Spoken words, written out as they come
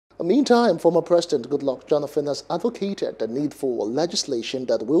Meantime, former President Goodluck Jonathan has advocated the need for legislation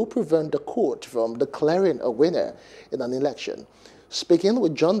that will prevent the court from declaring a winner in an election. Speaking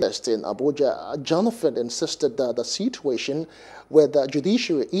with journalists in Abuja, Jonathan insisted that the situation where the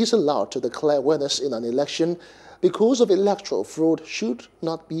judiciary is allowed to declare winners in an election because of electoral fraud should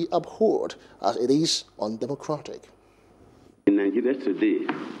not be abhorred, as it is undemocratic. In Nigeria today,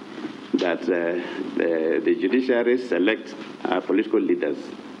 that the judiciary select political leaders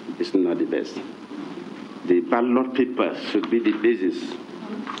is not the best. The ballot paper should be the basis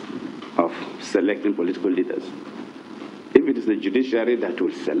of selecting political leaders. If it is the judiciary that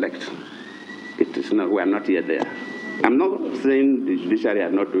will select, it is not. We are not yet there. I'm not saying the judiciary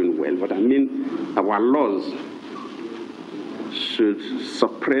are not doing well, but I mean our laws should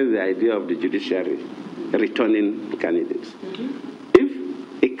suppress the idea of the judiciary returning candidates.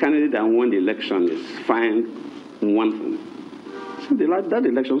 If a candidate that won the election is fined wanton, so that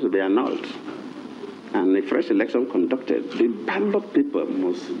election should be annulled and a fresh election conducted. The ballot paper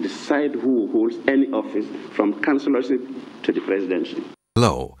must decide who holds any office from councillorship to the presidency.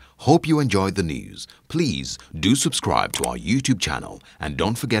 Hello, hope you enjoyed the news. Please do subscribe to our YouTube channel and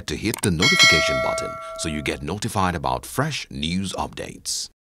don't forget to hit the notification button so you get notified about fresh news updates.